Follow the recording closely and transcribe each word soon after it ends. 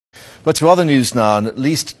But to other news now, and at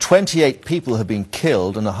least 28 people have been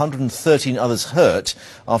killed and 113 others hurt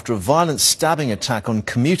after a violent stabbing attack on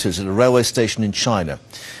commuters at a railway station in China.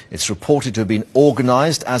 It's reported to have been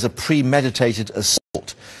organised as a premeditated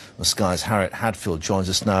assault. The Sky's Harriet Hadfield joins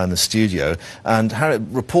us now in the studio, and Harriet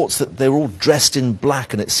reports that they were all dressed in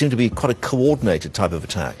black and it seemed to be quite a coordinated type of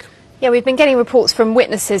attack. Yeah, we've been getting reports from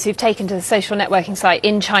witnesses who've taken to the social networking site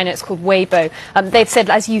in China. It's called Weibo. They've said,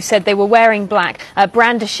 as you said, they were wearing black,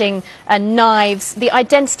 brandishing knives. The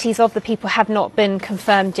identities of the people have not been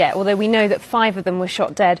confirmed yet, although we know that 5 of them were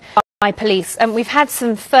shot dead by police. We've had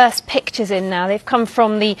some first pictures in now. They've come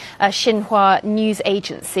from the Xinhua news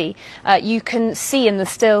agency. You can see in the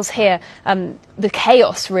stills here the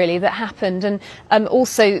chaos really that happened, and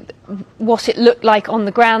also what it looked like on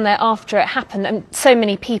the ground there after it happened. And so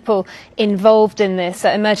many people involved in this,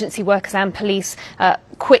 emergency workers and police,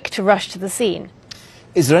 quick to rush to the scene.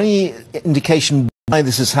 Is there any indication why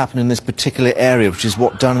this has happened in this particular area, which is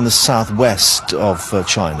down in the southwest of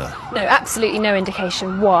China? No, absolutely no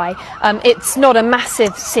indication why. It's not a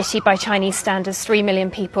massive city by Chinese standards, 3 million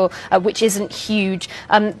people, which isn't huge.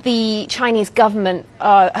 The Chinese government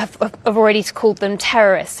have already called them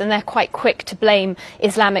terrorists, and they're quite quick to blame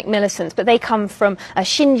Islamic militants. But they come from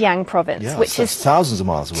Xinjiang province, which is thousands of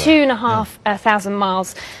miles away. 2,500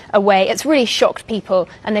 miles away. It's really shocked people,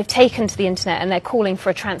 and they've taken to the internet and they're calling for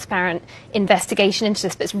a transparent investigation into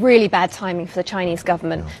this. But it's really bad timing for the Chinese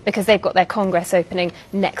government because they've got their Congress opening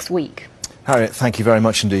next week. Harriet, thank you very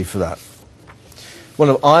much indeed for that. One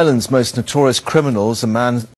of Ireland's most notorious criminals, a man